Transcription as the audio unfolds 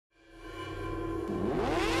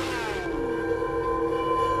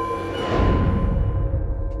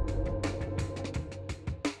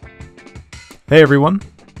Hey everyone,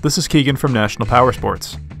 this is Keegan from National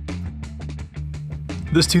Powersports.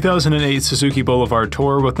 This 2008 Suzuki Boulevard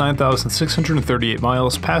Tourer with 9,638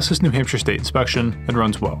 miles passes New Hampshire State inspection and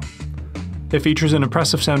runs well. It features an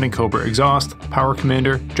impressive sounding Cobra exhaust, power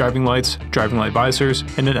commander, driving light visors,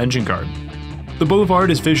 and an engine guard. The Boulevard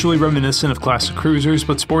is visually reminiscent of classic cruisers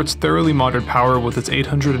but sports thoroughly modern power with its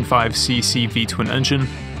 805cc V-twin engine,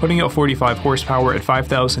 putting out 45 horsepower at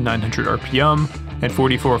 5,900 RPM and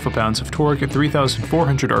 44 foot-pounds of torque at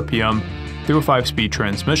 3,400 RPM through a 5-speed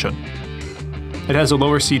transmission. It has a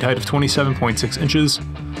lower seat height of 27.6 inches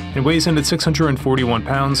and weighs in at 641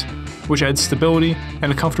 pounds, which adds stability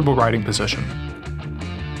and a comfortable riding position.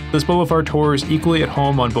 This Boulevard Tourer is equally at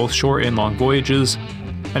home on both short and long voyages,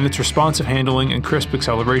 and its responsive handling and crisp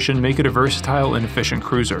acceleration make it a versatile and efficient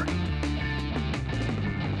cruiser.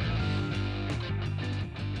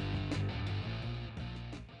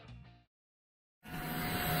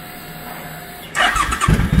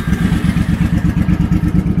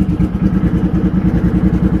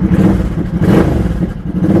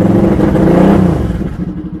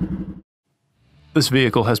 This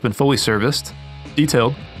vehicle has been fully serviced,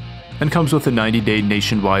 detailed, and comes with a 90-day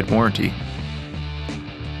nationwide warranty.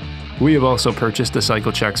 We have also purchased a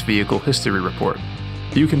CycleCheck's vehicle history report.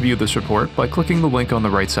 You can view this report by clicking the link on the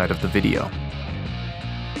right side of the video.